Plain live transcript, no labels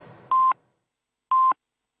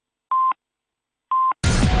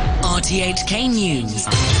RTHK News.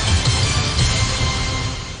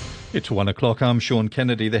 It's 1 o'clock. I'm Sean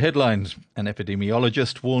Kennedy. The headlines. An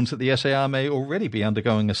epidemiologist warns that the SAR may already be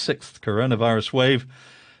undergoing a sixth coronavirus wave.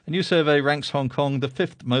 A new survey ranks Hong Kong the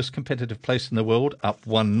fifth most competitive place in the world, up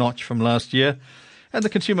one notch from last year. And the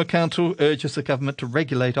Consumer Council urges the government to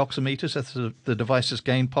regulate oximeters as the devices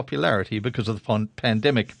gain popularity because of the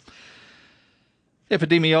pandemic.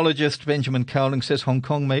 Epidemiologist Benjamin Cowling says Hong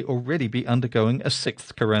Kong may already be undergoing a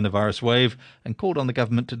sixth coronavirus wave and called on the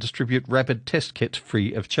government to distribute rapid test kits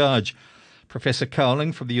free of charge. Professor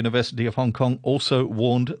Cowling from the University of Hong Kong also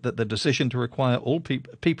warned that the decision to require all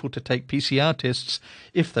people to take PCR tests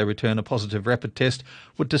if they return a positive rapid test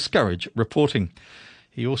would discourage reporting.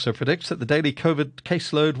 He also predicts that the daily COVID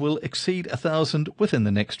caseload will exceed 1,000 within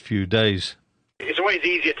the next few days. It's always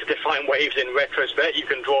easier to define waves in retrospect. You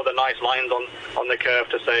can draw the nice lines on the curve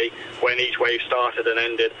to say when each wave started and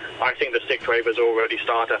ended. I think the sixth wave has already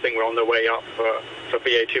started. I think we're on the way up for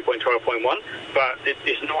BA 2.12.1, but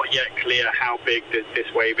it's not yet clear how big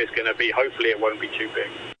this wave is going to be. Hopefully it won't be too big.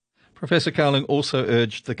 Professor Cowling also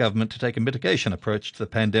urged the government to take a mitigation approach to the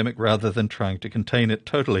pandemic rather than trying to contain it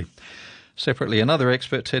totally. Separately, another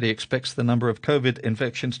expert said he expects the number of COVID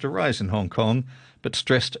infections to rise in Hong Kong, but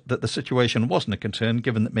stressed that the situation wasn't a concern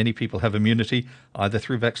given that many people have immunity either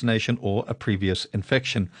through vaccination or a previous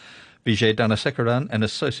infection. Vijay Dhanasekaran, an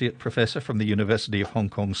associate professor from the University of Hong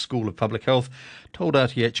Kong School of Public Health, told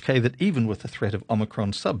RTHK that even with the threat of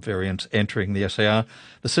Omicron subvariants entering the SAR,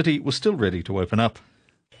 the city was still ready to open up.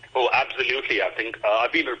 Oh, absolutely. I think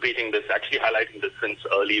I've been repeating this, actually highlighting this since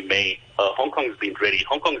early May. Hong Kong has been ready.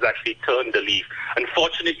 Hong Kong has actually turned the leaf.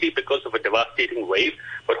 Unfortunately, because of a devastating wave,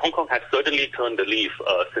 but Hong Kong has certainly turned the leaf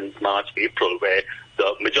since March, April, where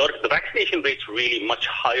the vaccination rate's really much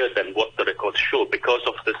higher than what the records show because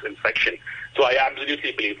of this infection. So I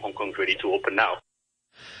absolutely believe Hong Kong's ready to open now.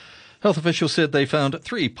 Health officials said they found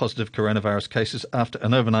 3 positive coronavirus cases after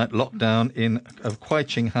an overnight lockdown of Kwai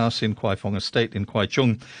Ching House in Kwai Fong Estate in Kwai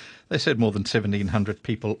Chung. They said more than 1,700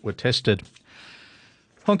 people were tested.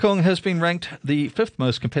 Hong Kong has been ranked the 5th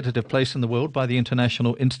most competitive place in the world by the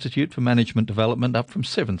International Institute for Management Development, up from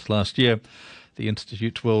 7th last year. The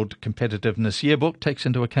Institute's World Competitiveness Yearbook takes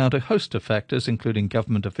into account a host of factors, including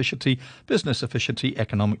government efficiency, business efficiency,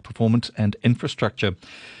 economic performance and infrastructure.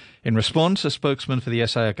 In response, a spokesman for the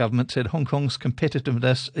SAR government said Hong Kong's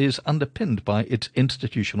competitiveness is underpinned by its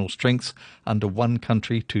institutional strengths under one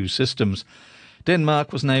country, two systems.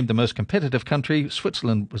 Denmark was named the most competitive country,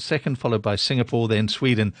 Switzerland was second, followed by Singapore, then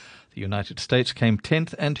Sweden. The United States came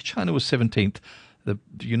 10th and China was 17th. The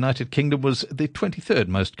United Kingdom was the 23rd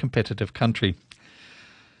most competitive country.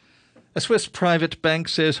 A Swiss private bank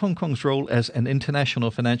says Hong Kong's role as an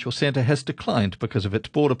international financial centre has declined because of its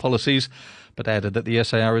border policies, but added that the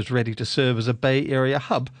SAR is ready to serve as a Bay Area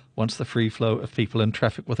hub once the free flow of people and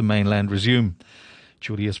traffic with the mainland resume.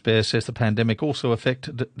 Julius Baer says the pandemic also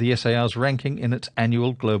affected the SAR's ranking in its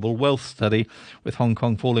annual Global Wealth Study, with Hong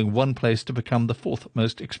Kong falling one place to become the 4th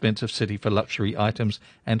most expensive city for luxury items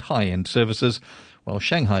and high-end services, while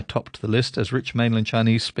Shanghai topped the list as rich mainland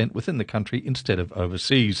Chinese spent within the country instead of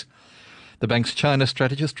overseas. The bank's China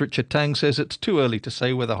strategist Richard Tang says it's too early to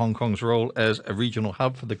say whether Hong Kong's role as a regional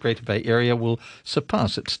hub for the Greater Bay Area will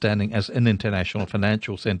surpass its standing as an international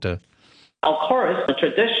financial centre. Of course, the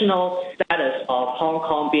traditional status of Hong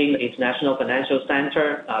Kong being the international financial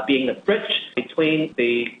center, being the bridge between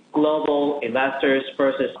the global investors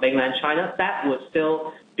versus mainland China, that would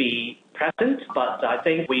still be present, but I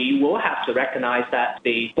think we will have to recognize that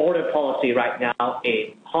the border policy right now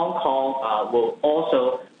in Hong Kong will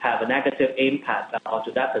also have a negative impact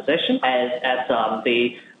onto that position. As the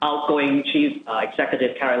outgoing Chief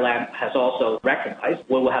Executive Carrie Lam has also recognized,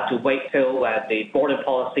 we will have to wait till the border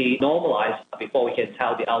policy normalizes before we can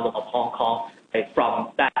tell the outlook of Hong Kong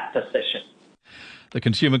from that position. The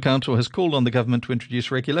Consumer Council has called on the government to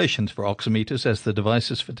introduce regulations for oximeters as the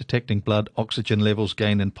devices for detecting blood oxygen levels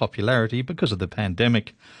gain in popularity because of the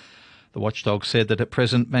pandemic. The watchdog said that at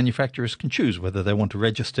present manufacturers can choose whether they want to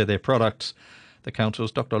register their products. The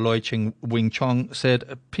Council's Dr. Loy Wing Chong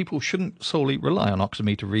said people shouldn't solely rely on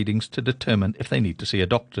oximeter readings to determine if they need to see a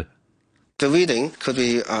doctor. The reading could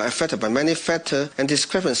be affected by many factors, and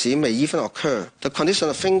discrepancy may even occur. The condition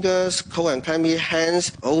of fingers, cold and clammy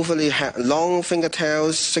hands, overly long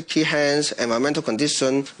fingernails, sticky hands, environmental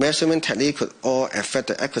condition, measurement technique could all affect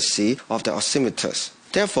the accuracy of the oximeters.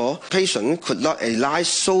 Therefore, patients could not rely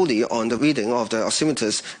solely on the reading of the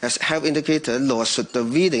oximeters as health indicator, nor should the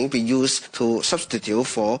reading be used to substitute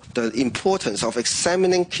for the importance of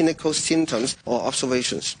examining clinical symptoms or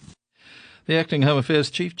observations. The Acting Home Affairs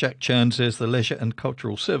Chief, Jack Chan, says the Leisure and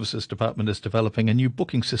Cultural Services Department is developing a new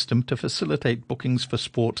booking system to facilitate bookings for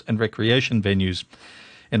sports and recreation venues.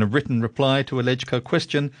 In a written reply to a LegCo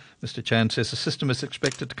question, Mr Chan says the system is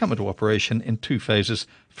expected to come into operation in 2 phases,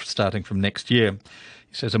 starting from next year.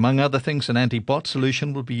 He says, among other things, an anti-bot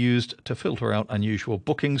solution will be used to filter out unusual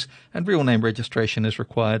bookings, and real name registration is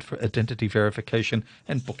required for identity verification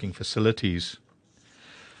and booking facilities.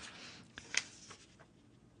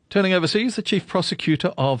 Turning overseas, the chief prosecutor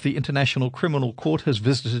of the International Criminal Court has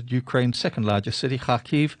visited Ukraine's second-largest city,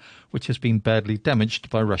 Kharkiv, which has been badly damaged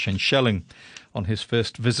by Russian shelling. On his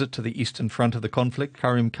first visit to the eastern front of the conflict,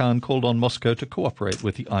 Karim Khan called on Moscow to cooperate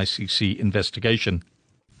with the ICC investigation.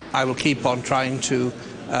 I will keep on trying to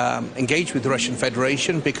engage with the Russian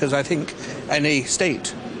Federation, because I think any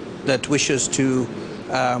state that wishes to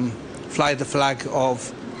fly the flag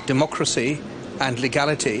of democracy and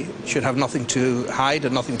legality should have nothing to hide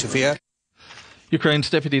and nothing to fear. Ukraine's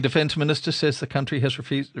Deputy Defence Minister says the country has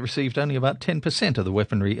received only about 10% of the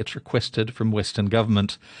weaponry it's requested from Western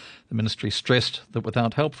governments. The ministry stressed that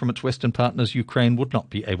without help from its Western partners, Ukraine would not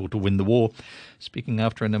be able to win the war. Speaking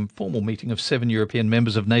after an informal meeting of 7 European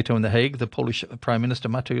members of NATO in The Hague, the Polish Prime Minister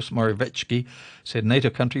Mateusz Morawiecki said NATO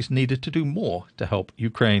countries needed to do more to help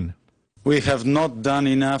Ukraine. We have not done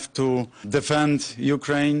enough to defend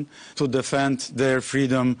Ukraine, to defend their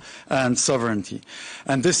freedom and sovereignty.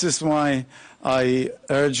 And this is why I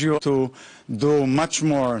urge you to do much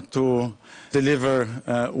more to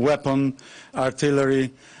deliver weapon,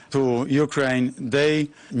 artillery to Ukraine. They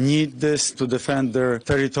need this to defend their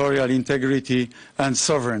territorial integrity and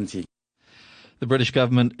sovereignty. The British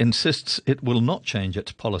government insists it will not change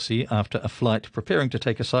its policy after a flight preparing to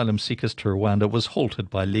take asylum seekers to Rwanda was halted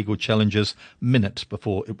by legal challenges minutes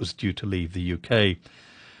before it was due to leave the UK.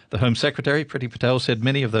 The Home Secretary, Priti Patel, said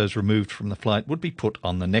many of those removed from the flight would be put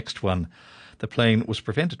on the next one. The plane was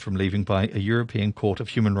prevented from leaving by a European Court of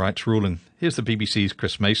Human Rights ruling. Here's the BBC's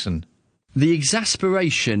Chris Mason. The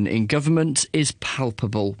exasperation in government is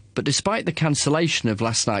palpable, but despite the cancellation of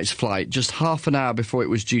last night's flight just half an hour before it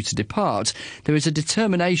was due to depart, there is a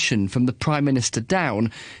determination from the Prime Minister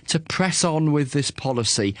down to press on with this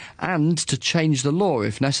policy and to change the law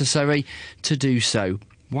if necessary to do so.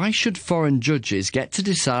 Why should foreign judges get to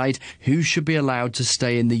decide who should be allowed to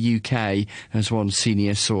stay in the UK, as one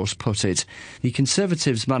senior source put it? The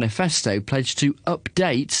Conservatives' manifesto pledged to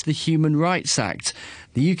update the Human Rights Act.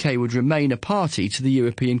 The UK would remain a party to the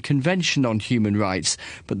European Convention on Human Rights,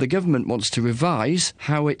 but the government wants to revise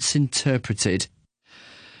how it's interpreted.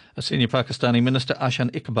 A senior Pakistani minister,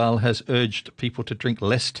 Ahsan Iqbal, has urged people to drink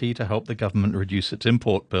less tea to help the government reduce its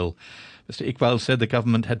import bill. Mr Iqbal said the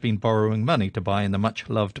government had been borrowing money to buy in the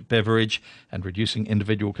much-loved beverage, and reducing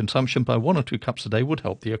individual consumption by 1 or 2 cups a day would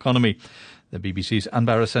help the economy. The BBC's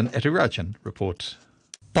Anbarasan Etirajan reports.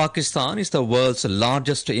 Pakistan is the world's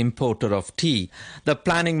largest importer of tea. The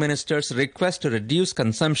planning minister's request to reduce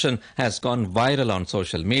consumption has gone viral on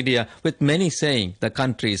social media, with many saying the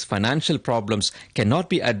country's financial problems cannot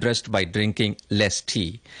be addressed by drinking less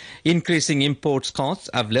tea. Increasing imports costs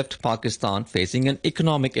have left Pakistan facing an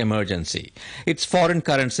economic emergency. Its foreign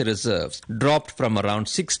currency reserves dropped from around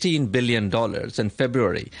 $16 billion in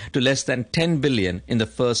February to less than $10 billion in the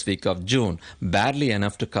first week of June, barely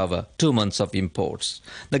enough to cover 2 months of imports.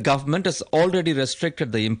 The government has already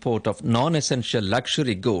restricted the import of non-essential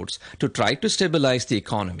luxury goods to try to stabilize the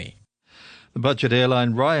economy. The budget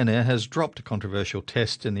airline Ryanair has dropped a controversial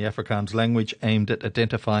test in the Afrikaans language aimed at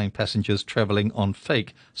identifying passengers travelling on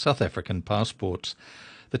fake South African passports.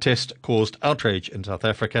 The test caused outrage in South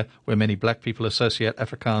Africa, where many black people associate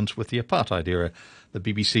Afrikaans with the apartheid era. The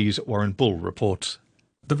BBC's Warren Bull reports.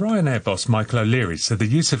 The Ryanair boss Michael O'Leary said the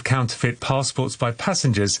use of counterfeit passports by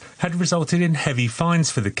passengers had resulted in heavy fines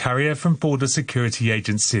for the carrier from border security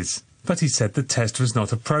agencies. But he said the test was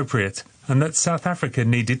not appropriate and that South Africa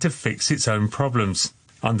needed to fix its own problems.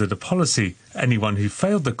 Under the policy, anyone who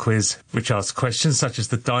failed the quiz, which asked questions such as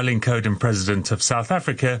the dialing code and president of South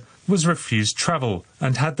Africa, was refused travel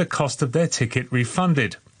and had the cost of their ticket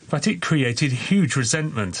refunded. But it created huge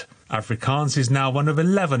resentment. Afrikaans is now one of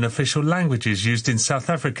 11 official languages used in South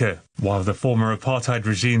Africa, while the former apartheid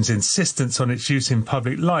regime's insistence on its use in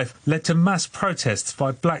public life led to mass protests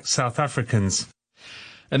by black South Africans.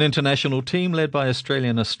 An international team led by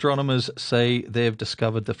Australian astronomers say they've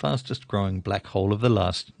discovered the fastest growing black hole of the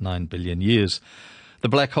last 9 billion years. The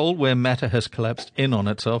black hole, where matter has collapsed in on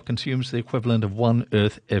itself, consumes the equivalent of 1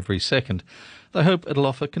 Earth every second. They hope it'll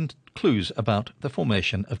offer clues about the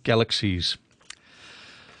formation of galaxies.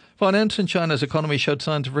 Finance in China's economy showed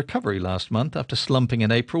signs of recovery last month after slumping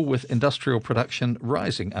in April, with industrial production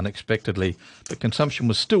rising unexpectedly. But consumption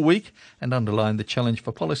was still weak and underlined the challenge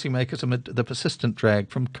for policymakers amid the persistent drag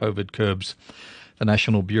from COVID curbs. The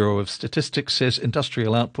National Bureau of Statistics says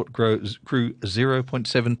industrial output grew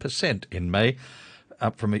 0.7% in May,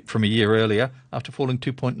 up from a year earlier, after falling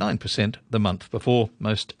 2.9% the month before.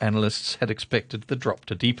 Most analysts had expected the drop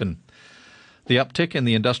to deepen. The uptick in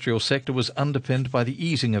the industrial sector was underpinned by the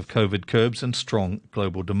easing of COVID curbs and strong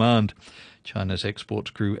global demand. China's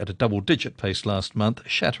exports grew at a double-digit pace last month,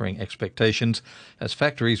 shattering expectations as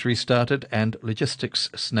factories restarted and logistics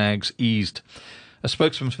snags eased. A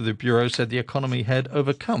spokesman for the Bureau said the economy had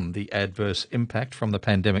overcome the adverse impact from the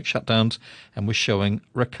pandemic shutdowns and was showing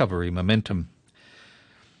recovery momentum.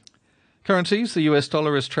 Currencies: the US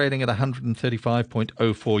dollar is trading at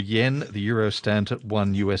 135.04 yen. The euro stands at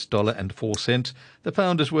 $1 and 4 cents. The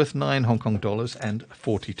pound is worth 9 Hong Kong dollars and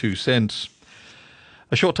 42 cents.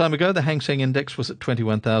 A short time ago, the Hang Seng Index was at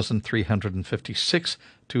 21,356,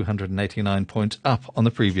 289 points up on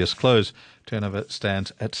the previous close. Turnover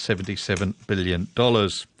stands at $77 billion.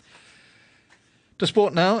 To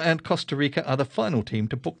sport now, and Costa Rica are the final team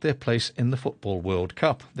to book their place in the Football World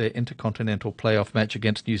Cup. Their intercontinental playoff match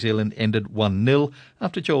against New Zealand ended 1-0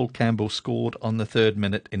 after Joel Campbell scored on the 3rd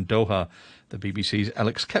minute in Doha. The BBC's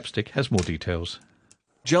Alex Capstick has more details.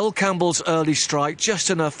 Joel Campbell's early strike,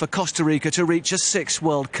 just enough for Costa Rica to reach a 6th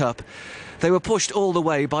World Cup. They were pushed all the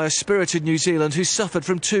way by a spirited New Zealand who suffered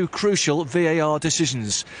from 2 crucial VAR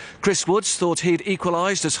decisions. Chris Woods thought he'd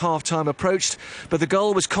equalised as half-time approached, but the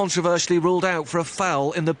goal was controversially ruled out for a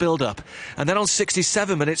foul in the build-up. And then on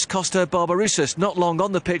 67 minutes, Costa Barbarouses, not long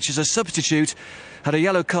on the pitch as a substitute, had a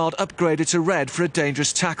yellow card upgraded to red for a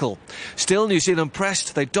dangerous tackle. Still, New Zealand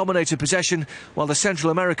pressed, they dominated possession, while the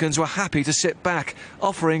Central Americans were happy to sit back,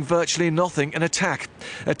 offering virtually nothing in attack.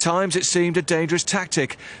 At times it seemed a dangerous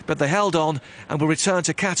tactic, but they held on and will return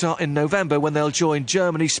to Qatar in November when they'll join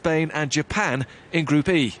Germany, Spain and Japan in Group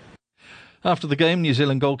E. After the game, New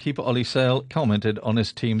Zealand goalkeeper Ollie Sail commented on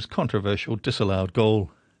his team's controversial disallowed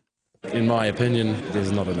goal. In my opinion,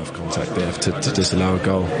 there's not enough contact there to disallow a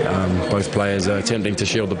goal. Both players are attempting to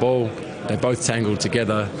shield the ball. They both tangled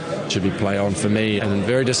together. Should be play on for me. And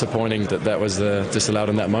very disappointing that was disallowed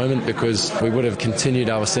in that moment, because we would have continued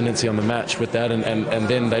our ascendancy on the match with that, and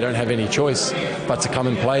then they don't have any choice but to come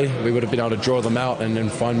and play. We would have been able to draw them out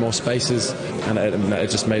and find more spaces, and it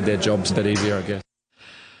just made their jobs a bit easier, I guess.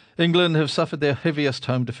 England have suffered their heaviest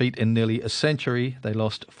home defeat in nearly a century. They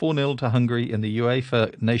lost 4-0 to Hungary in the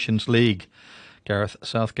UEFA Nations League. Gareth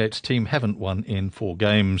Southgate's team haven't won in 4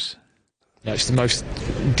 games. It's the most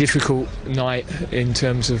difficult night in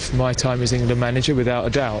terms of my time as England manager, without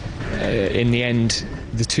a doubt. In the end,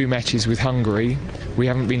 the 2 matches with Hungary, we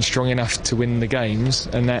haven't been strong enough to win the games,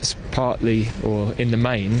 and that's partly, or in the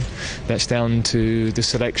main, that's down to the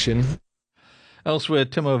selection. Elsewhere,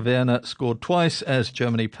 Timo Werner scored twice as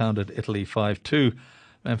Germany pounded Italy 5-2.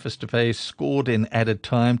 Memphis Depay scored in added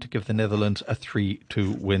time to give the Netherlands a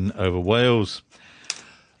 3-2 win over Wales.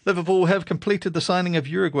 Liverpool have completed the signing of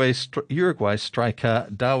Uruguay striker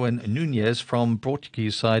Darwin Núñez from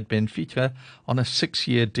Portuguese side Benfica on a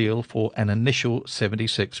 6-year deal for an initial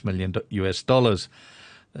 $76 million.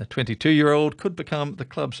 The 22-year-old could become the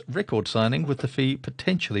club's record signing, with the fee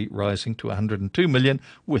potentially rising to $102 million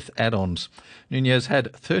with add-ons. Núñez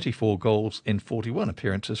had 34 goals in 41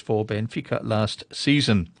 appearances for Benfica last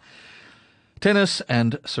season. Tennis,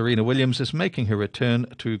 and Serena Williams is making her return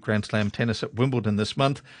to Grand Slam tennis at Wimbledon this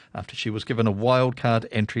month after she was given a wildcard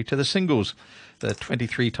entry to the singles. The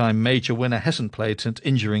 23-time major winner hasn't played since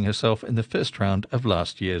injuring herself in the first round of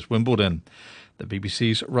last year's Wimbledon. The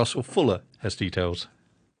BBC's Russell Fuller has details.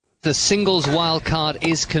 The singles wildcard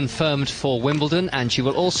is confirmed for Wimbledon, and she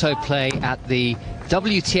will also play at the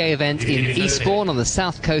WTA event in Eastbourne on the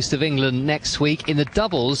south coast of England next week in the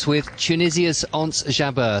doubles with Tunisia's Ons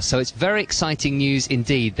Jabeur. So it's very exciting news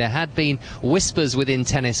indeed. There had been whispers within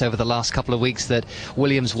tennis over the last couple of weeks that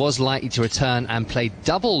Williams was likely to return and play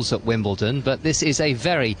doubles at Wimbledon, but this is a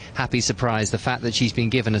very happy surprise, the fact that she's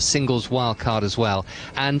been given a singles wildcard as well.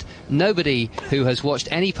 And nobody who has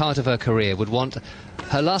watched any part of her career would want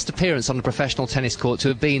her last appearance on a professional tennis court to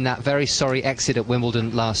have been that very sorry exit at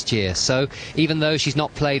Wimbledon last year. So even though she's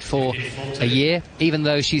not played for a year, even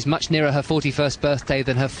though she's much nearer her 41st birthday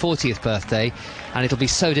than her 40th birthday, and it'll be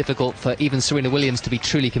so difficult for even Serena Williams to be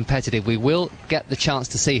truly competitive, we will get the chance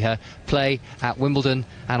to see her play at Wimbledon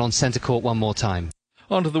and on centre court one more time.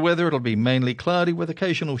 On to the weather, it'll be mainly cloudy with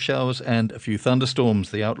occasional showers and a few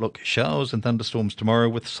thunderstorms. The outlook: showers and thunderstorms tomorrow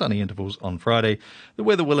with sunny intervals on Friday. The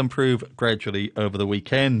weather will improve gradually over the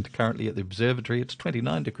weekend. Currently at the observatory it's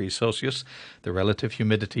 29 degrees Celsius. The relative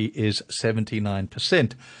humidity is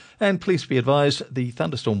 79%. And please be advised the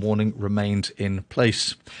thunderstorm warning remains in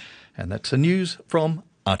place. And that's the news from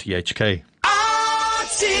RTHK.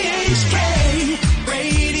 RTHK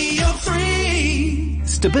Radio 3.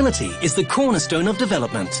 Stability is the cornerstone of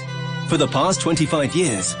development. For the past 25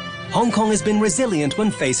 years, Hong Kong has been resilient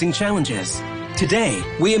when facing challenges. Today,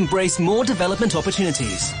 we embrace more development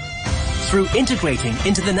opportunities. Through integrating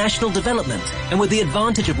into the national development and with the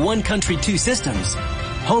advantage of one country, two systems,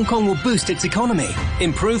 Hong Kong will boost its economy,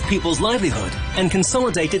 improve people's livelihood, and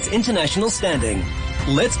consolidate its international standing.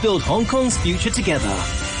 Let's build Hong Kong's future together.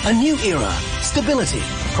 A new era. Stability,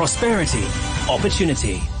 prosperity,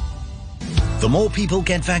 opportunity. The more people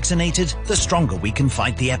get vaccinated, the stronger we can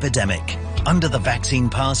fight the epidemic. Under the vaccine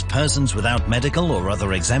pass, persons without medical or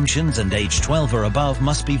other exemptions and age 12 or above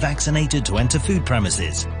must be vaccinated to enter food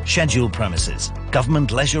premises, scheduled premises,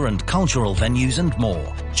 government leisure and cultural venues and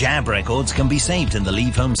more. Jab records can be saved in the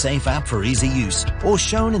Leave Home Safe app for easy use, or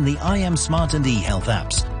shown in the IM Smart and eHealth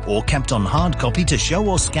apps, or kept on hard copy to show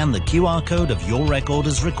or scan the QR code of your record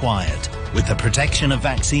as required. With the protection of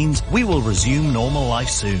vaccines, we will resume normal life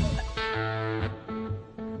soon.